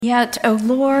Yet, O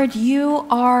Lord, you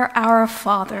are our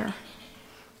Father.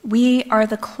 We are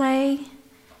the clay,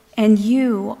 and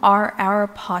you are our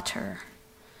potter.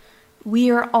 We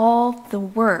are all the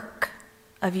work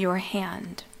of your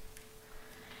hand.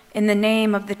 In the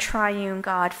name of the triune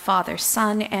God, Father,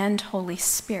 Son, and Holy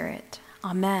Spirit.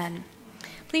 Amen.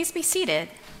 Please be seated.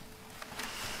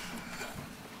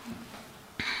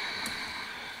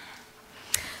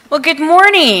 Well, good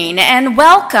morning and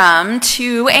welcome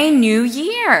to a new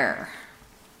year.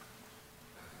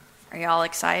 Are you all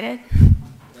excited?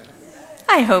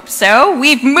 I hope so.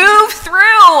 We've moved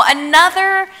through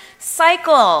another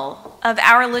cycle of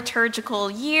our liturgical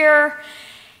year,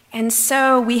 and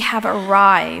so we have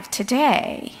arrived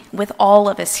today with all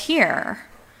of us here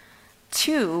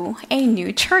to a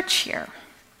new church year.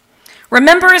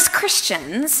 Remember, as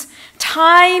Christians,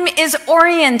 time is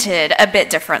oriented a bit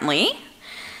differently.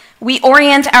 We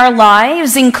orient our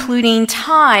lives, including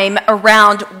time,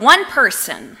 around one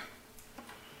person,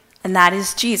 and that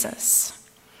is Jesus.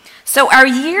 So our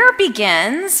year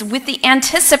begins with the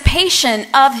anticipation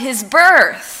of his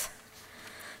birth.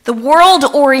 The world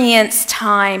orients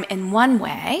time in one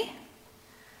way,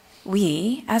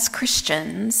 we, as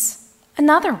Christians,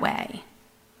 another way,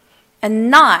 and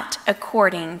not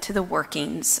according to the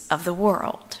workings of the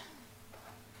world.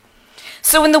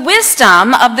 So in the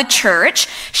wisdom of the church,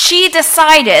 she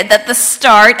decided that the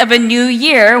start of a new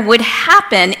year would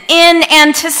happen in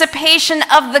anticipation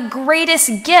of the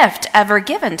greatest gift ever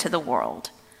given to the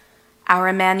world, our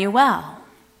Emmanuel.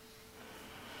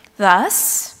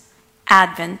 Thus,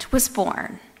 Advent was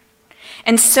born.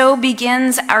 And so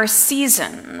begins our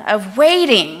season of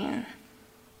waiting,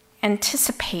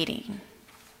 anticipating,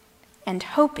 and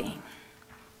hoping.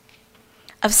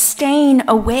 Of staying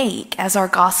awake, as our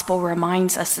gospel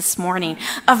reminds us this morning,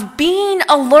 of being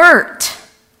alert,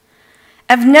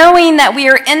 of knowing that we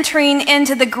are entering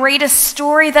into the greatest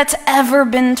story that's ever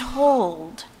been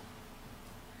told.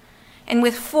 And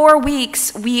with 4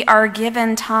 weeks, we are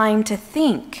given time to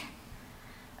think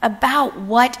about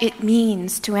what it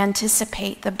means to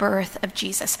anticipate the birth of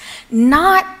Jesus.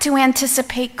 Not to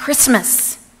anticipate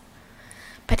Christmas,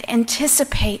 but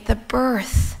anticipate the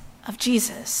birth of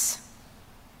Jesus.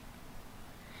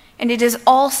 And it is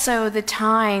also the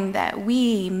time that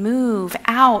we move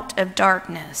out of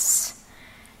darkness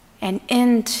and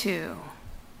into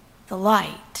the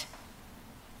light.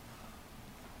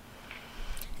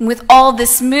 And with all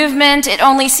this movement, it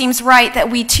only seems right that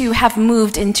we too have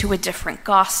moved into a different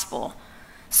gospel.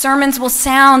 Sermons will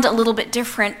sound a little bit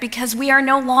different because we are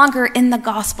no longer in the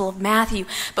Gospel of Matthew,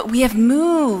 but we have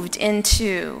moved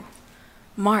into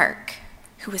Mark,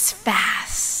 who is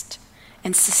fast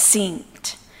and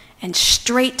succinct and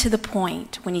straight to the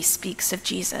point when he speaks of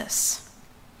Jesus.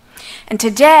 And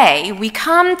today, we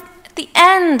come at the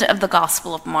end of the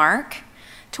Gospel of Mark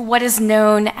to what is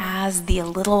known as the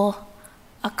little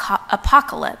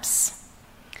apocalypse.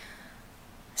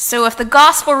 So if the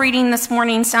Gospel reading this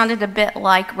morning sounded a bit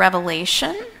like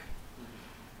Revelation,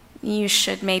 you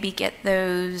should maybe get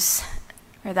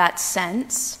that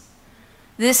sense.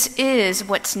 This is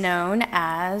what's known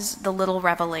as the little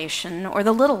revelation or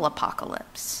the little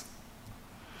apocalypse.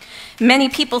 Many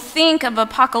people think of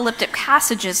apocalyptic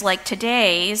passages like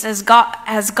today's as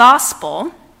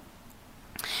gospel,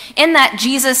 in that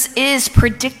Jesus is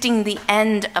predicting the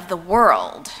end of the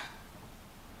world.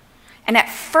 And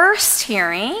at first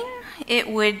hearing, it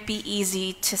would be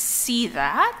easy to see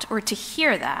that or to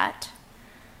hear that.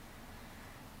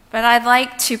 But I'd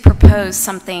like to propose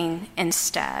something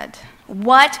instead.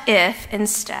 What if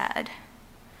instead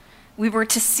we were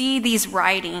to see these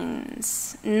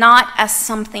writings not as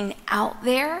something out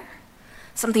there,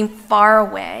 something far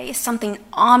away, something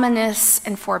ominous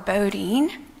and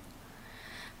foreboding,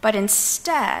 but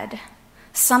instead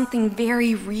something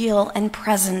very real and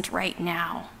present right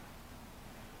now?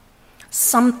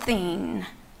 Something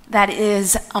that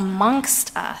is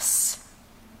amongst us,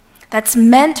 that's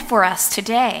meant for us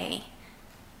today.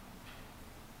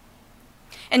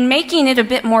 And making it a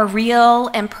bit more real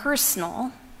and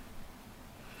personal,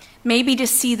 maybe to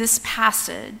see this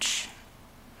passage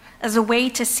as a way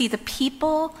to see the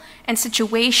people and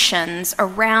situations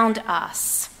around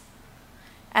us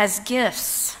as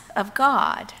gifts of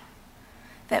God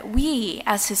that we,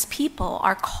 as his people,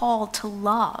 are called to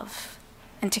love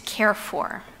and to care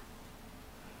for.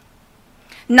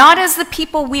 Not as the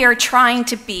people we are trying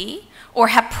to be or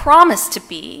have promised to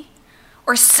be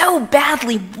or so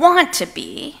badly want to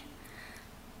be,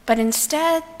 but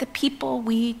instead the people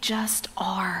we just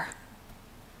are.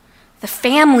 the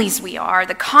families we are,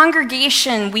 the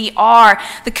congregation we are,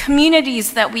 the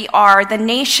communities that we are, the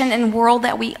nation and world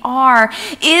that we are.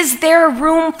 Is there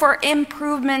room for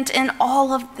improvement in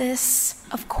all of this?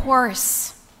 Of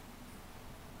course.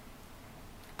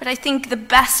 But I think the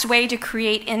best way to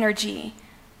create energy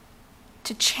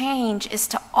to change is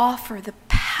to offer the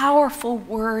powerful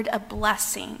word of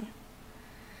blessing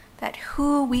that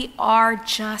who we are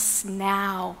just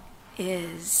now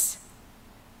is,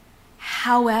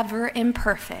 however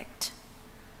imperfect,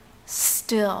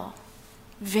 still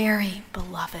very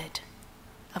beloved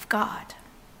of God.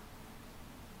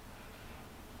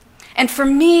 And for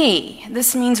me,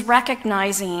 this means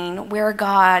recognizing where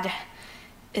God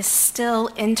is still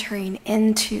entering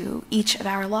into each of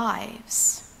our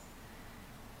lives.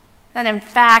 That in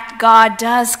fact, God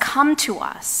does come to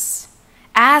us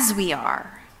as we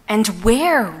are and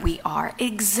where we are,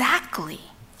 exactly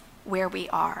where we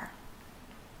are.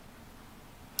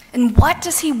 And what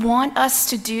does he want us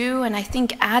to do? And I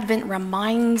think Advent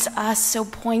reminds us so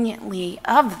poignantly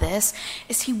of this,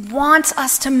 is he wants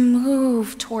us to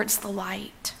move towards the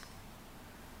light.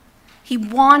 He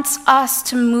wants us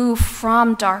to move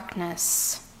from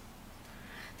darkness,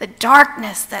 the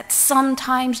darkness that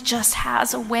sometimes just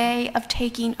has a way of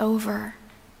taking over.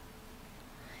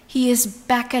 He is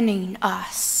beckoning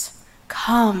us,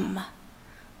 come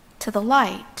to the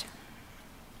light.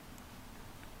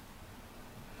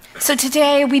 So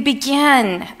today we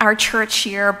begin our church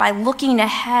year by looking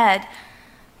ahead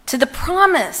to the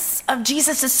promise of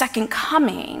Jesus' second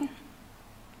coming.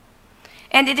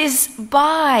 And it is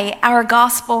by our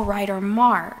gospel writer,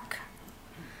 Mark,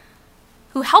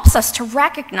 who helps us to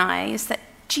recognize that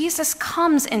Jesus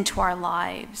comes into our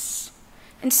lives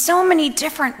in so many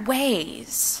different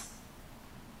ways.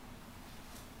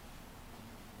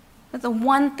 But the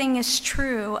one thing is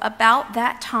true about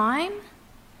that time,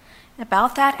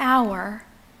 about that hour,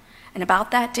 and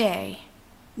about that day,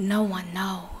 no one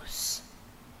knows.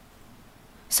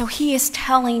 So he is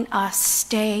telling us,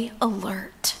 stay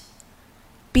alert,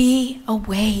 be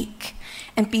awake,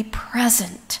 and be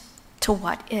present to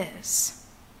what is.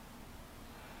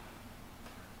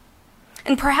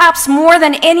 And perhaps more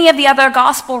than any of the other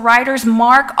gospel writers,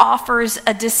 Mark offers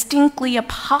a distinctly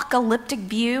apocalyptic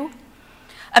view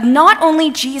of not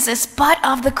only Jesus, but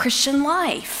of the Christian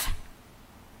life.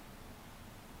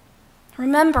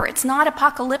 Remember, it's not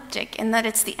apocalyptic in that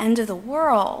it's the end of the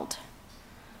world,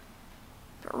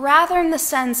 but rather in the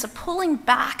sense of pulling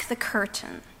back the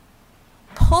curtain,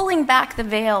 pulling back the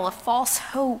veil of false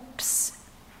hopes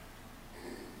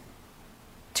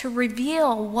to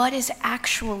reveal what is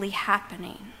actually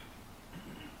happening.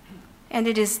 And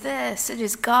it is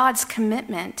God's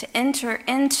commitment to enter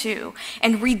into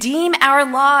and redeem our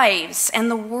lives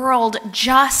and the world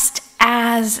just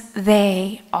as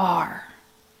they are.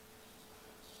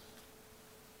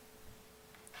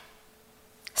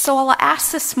 So I'll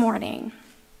ask this morning,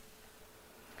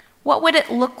 what would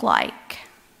it look like?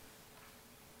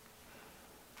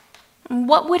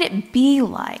 What would it be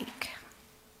like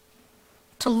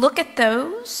to look at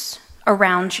those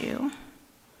around you,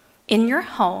 in your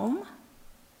home,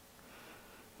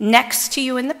 next to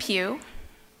you in the pew,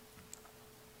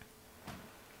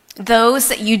 those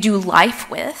that you do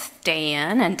life with day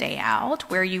in and day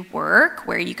out, where you work,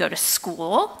 where you go to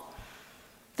school,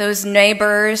 those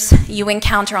neighbors you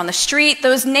encounter on the street,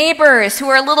 those neighbors who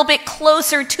are a little bit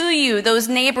closer to you, those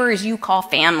neighbors you call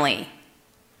family?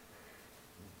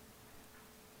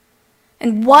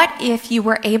 And what if you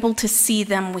were able to see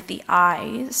them with the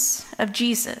eyes of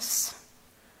Jesus,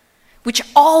 which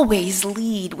always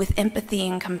lead with empathy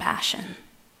and compassion?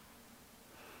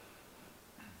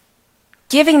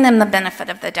 Giving them the benefit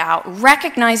of the doubt,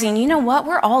 recognizing, you know what,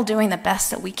 we're all doing the best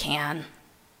that we can.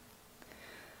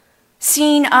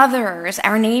 Seeing others,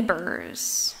 our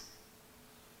neighbors,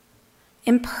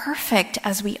 imperfect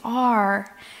as we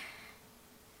are,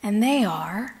 and they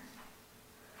are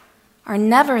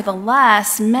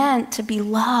nevertheless meant to be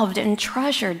loved and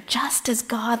treasured just as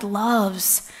God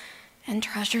loves and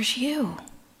treasures you.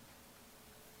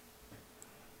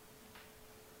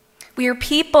 We are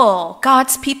people,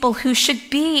 God's people, who should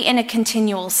be in a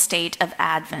continual state of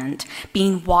Advent,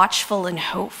 being watchful and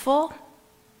hopeful.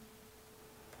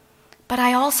 But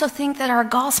I also think that our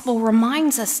gospel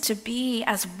reminds us to be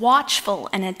as watchful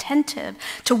and attentive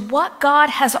to what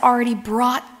God has already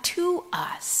brought to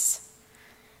us.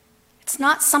 It's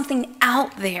not something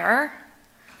out there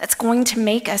that's going to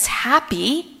make us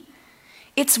happy.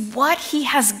 It's what he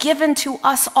has given to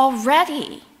us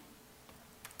already,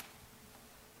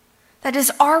 that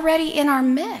is already in our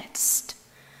midst,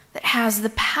 that has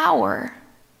the power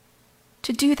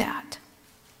to do that.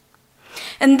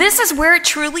 And this is where it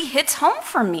truly hits home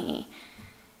for me,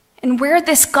 and where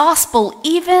this gospel,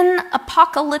 even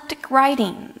apocalyptic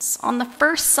writings on the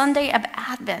first Sunday of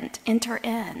Advent, enter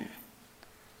in,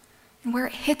 and where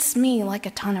it hits me like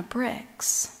a ton of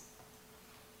bricks.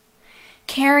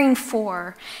 Caring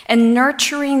for and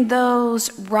nurturing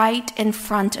those right in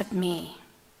front of me.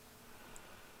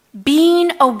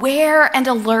 Being aware and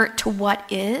alert to what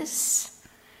is,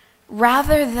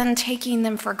 rather than taking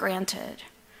them for granted,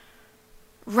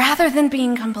 rather than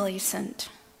being complacent,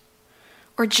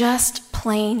 or just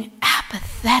plain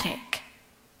apathetic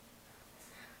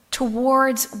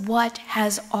towards what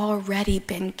has already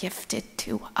been gifted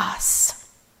to us.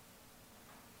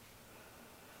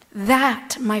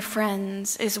 That, my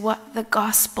friends, is what the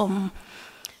gospel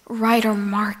writer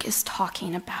Mark is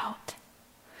talking about.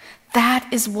 That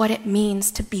is what it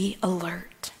means to be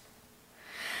alert.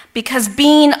 Because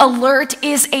being alert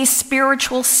is a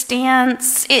spiritual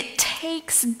stance. It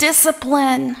takes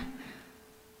discipline.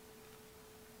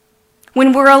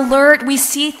 When we're alert, we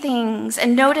see things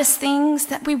and notice things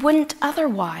that we wouldn't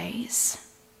otherwise.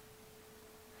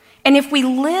 And if we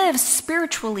live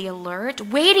spiritually alert,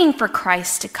 waiting for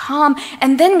Christ to come,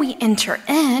 and then we enter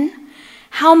in,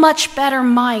 how much better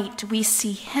might we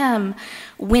see him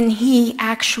when he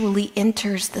actually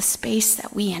enters the space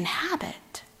that we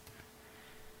inhabit?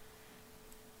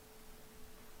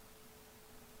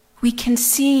 We can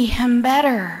see him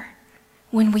better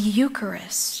when we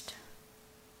Eucharist,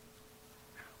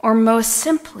 or most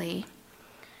simply,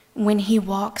 when he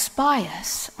walks by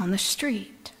us on the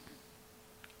street.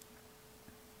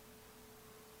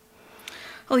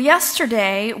 Well,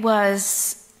 yesterday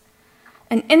was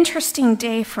an interesting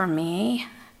day for me.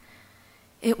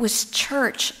 It was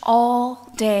church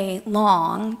all day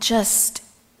long, just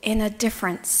in a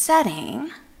different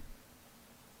setting.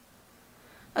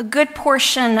 A good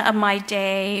portion of my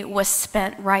day was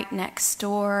spent right next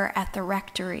door at the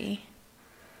rectory,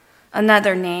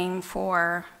 another name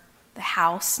for the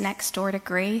house next door to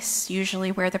Grace,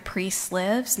 usually where the priest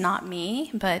lives, not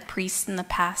me, but priests in the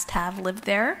past have lived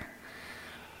there.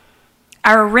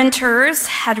 Our renters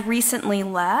had recently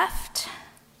left,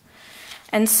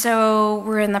 and so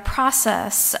we're in the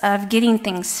process of getting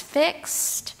things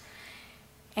fixed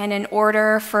and in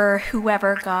order for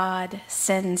whoever God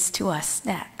sends to us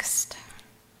next.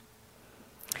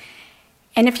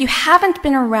 And if you haven't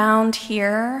been around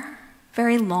here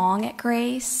very long at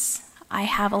Grace, I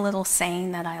have a little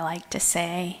saying that I like to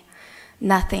say: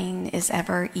 nothing is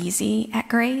ever easy at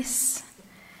Grace.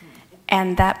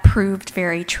 And that proved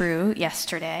very true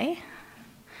yesterday.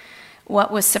 What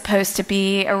was supposed to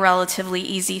be a relatively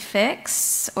easy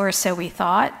fix, or so we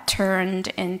thought, turned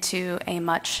into a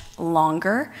much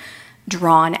longer,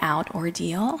 drawn-out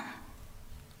ordeal.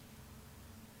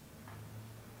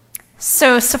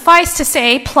 So suffice to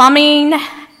say, plumbing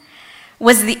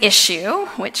was the issue,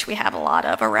 which we have a lot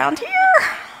of around here.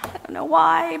 I don't know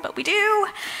why, but we do.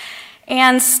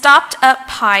 And stopped-up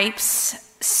pipes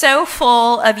so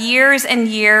full of years and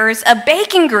years of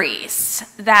bacon grease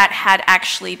that had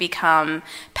actually become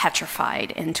petrified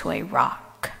into a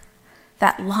rock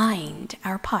that lined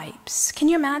our pipes. Can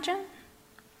you imagine?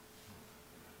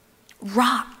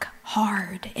 Rock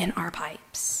hard in our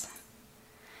pipes,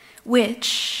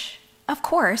 which, of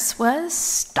course, was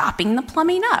stopping the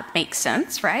plumbing up. Makes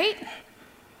sense, right?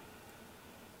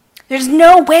 There's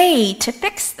no way to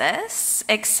fix this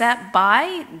except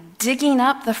by digging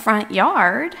up the front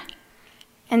yard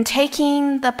and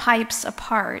taking the pipes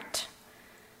apart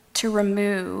to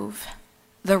remove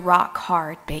the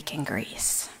rock-hard bacon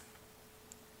grease.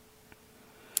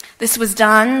 This was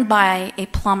done by a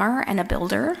plumber and a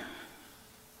builder,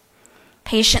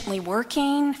 patiently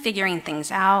working, figuring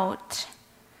things out,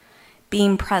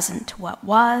 being present to what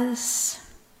was,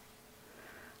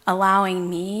 allowing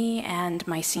me and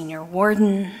my senior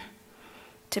warden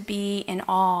to be in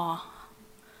awe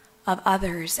of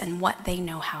others and what they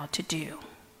know how to do.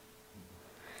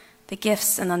 The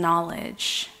gifts and the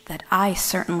knowledge that I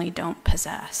certainly don't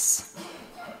possess.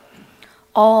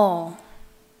 All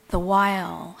the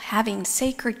while having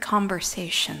sacred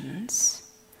conversations,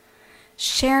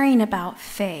 sharing about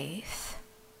faith,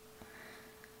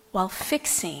 while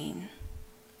fixing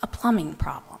a plumbing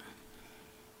problem.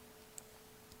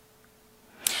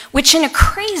 Which in a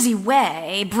crazy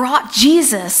way brought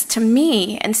Jesus to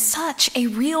me in such a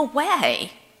real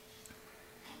way,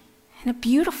 in a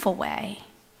beautiful way.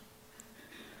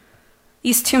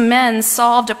 These two men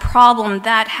solved a problem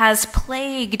that has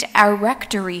plagued our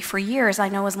rectory for years, I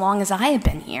know as long as I have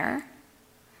been here.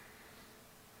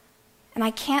 And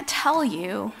I can't tell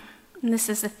you And this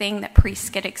is the thing that priests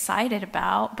get excited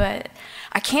about, but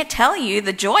I can't tell you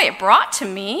the joy it brought to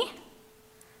me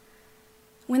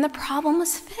when the problem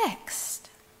was fixed.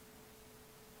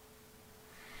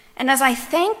 And as I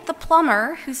thanked the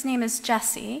plumber, whose name is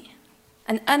Jesse,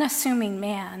 an unassuming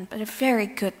man, but a very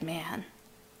good man,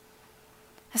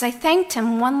 as I thanked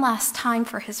him one last time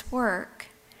for his work,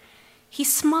 he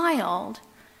smiled,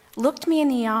 looked me in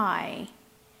the eye,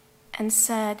 and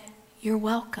said, "You're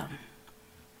welcome."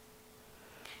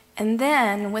 And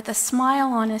then, with a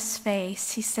smile on his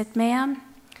face, he said, "Ma'am,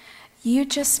 you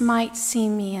just might see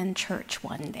me in church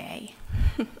one day."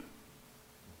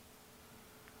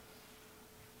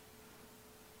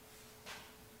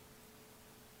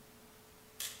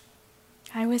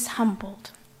 I was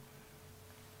humbled.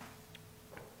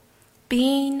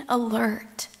 Being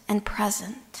alert and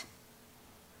present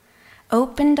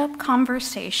opened up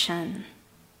conversation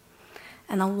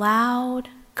and allowed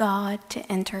God to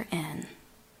enter in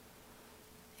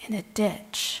a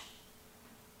ditch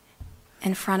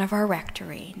in front of our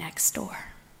rectory next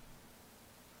door.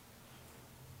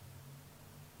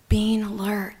 Being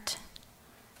alert,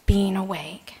 being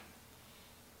awake.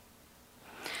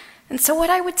 And so what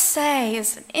I would say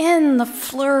is, in the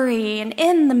flurry and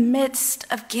in the midst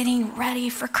of getting ready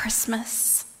for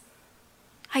Christmas,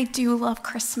 I do love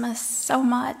Christmas so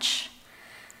much,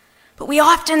 but we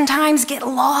oftentimes get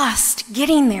lost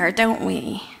getting there, don't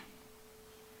we?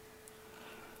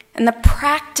 And the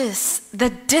practice, the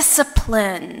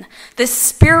discipline, the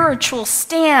spiritual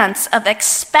stance of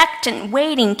expectant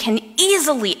waiting can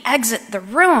easily exit the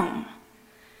room,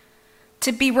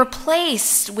 to be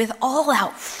replaced with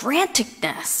all-out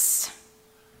franticness.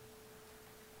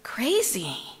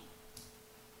 Crazy.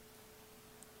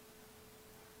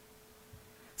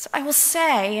 So I will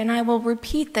say, and I will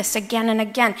repeat this again and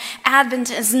again, Advent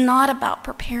is not about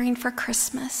preparing for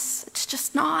Christmas. It's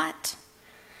just not.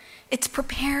 It's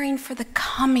preparing for the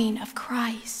coming of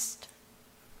Christ.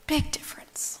 Big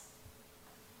difference.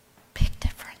 Big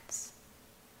difference.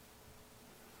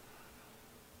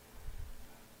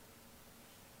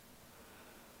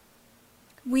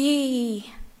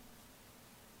 We,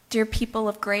 dear people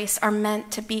of grace, are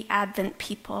meant to be Advent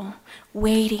people,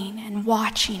 waiting and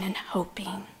watching and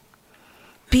hoping,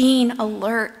 being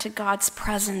alert to God's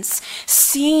presence,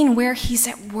 seeing where He's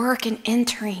at work and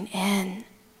entering in,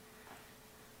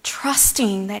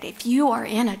 trusting that if you are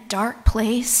in a dark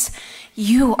place,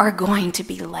 you are going to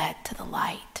be led to the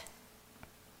light.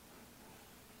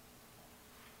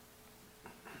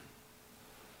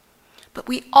 But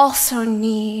we also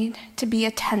need to be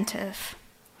attentive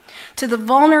to the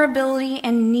vulnerability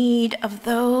and need of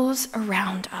those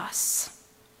around us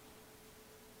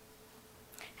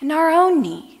and our own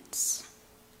needs.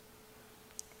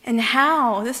 And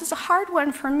how, this is a hard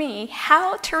one for me,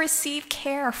 how to receive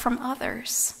care from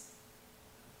others.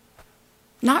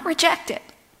 Not reject it,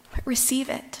 but receive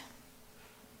it.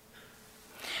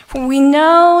 For we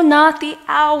know not the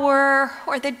hour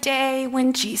or the day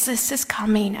when Jesus is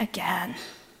coming again.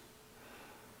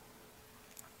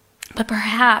 But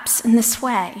perhaps in this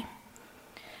way,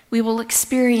 we will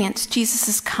experience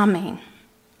Jesus' coming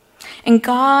and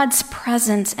God's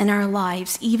presence in our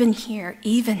lives, even here,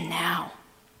 even now.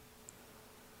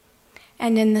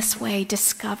 And in this way,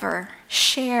 discover,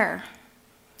 share,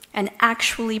 and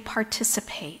actually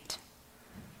participate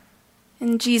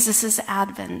in Jesus'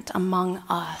 advent among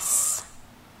us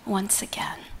once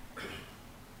again.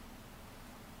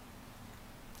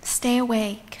 Stay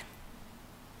awake.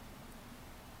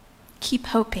 Keep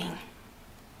hoping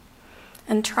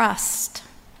and trust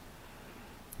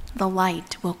the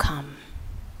light will come.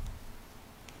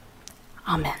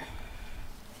 Amen.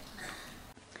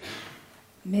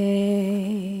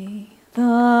 May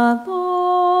the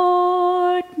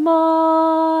Lord,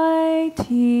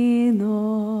 mighty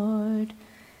Lord,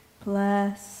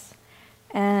 bless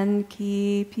and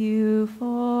keep you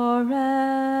forever,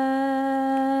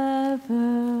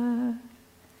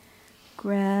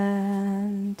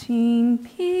 granting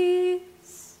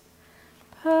peace,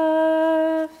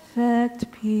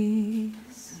 perfect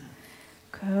peace,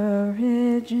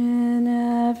 courage in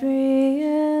every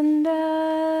endeavor.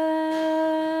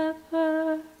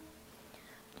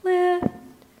 Lift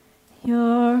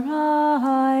your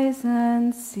eyes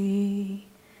and see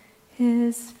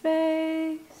His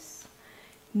face,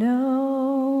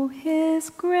 know His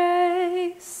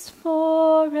grace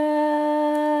forever.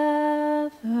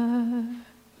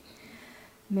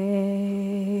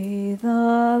 May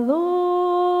the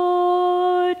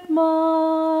Lord,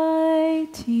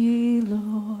 mighty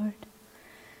Lord,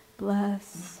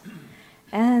 bless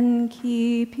and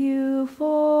keep you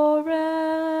forever.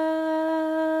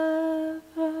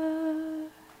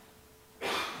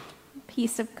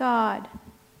 peace of God,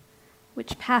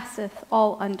 which passeth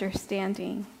all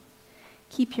understanding,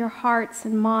 keep your hearts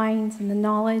and minds in the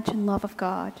knowledge and love of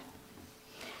God,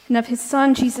 and of his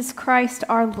Son, Jesus Christ,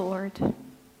 our Lord.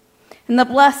 And the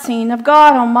blessing of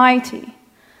God Almighty,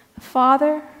 the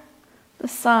Father, the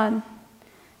Son,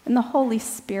 and the Holy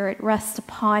Spirit rest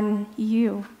upon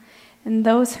you and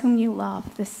those whom you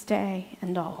love this day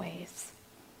and always.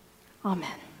 Amen.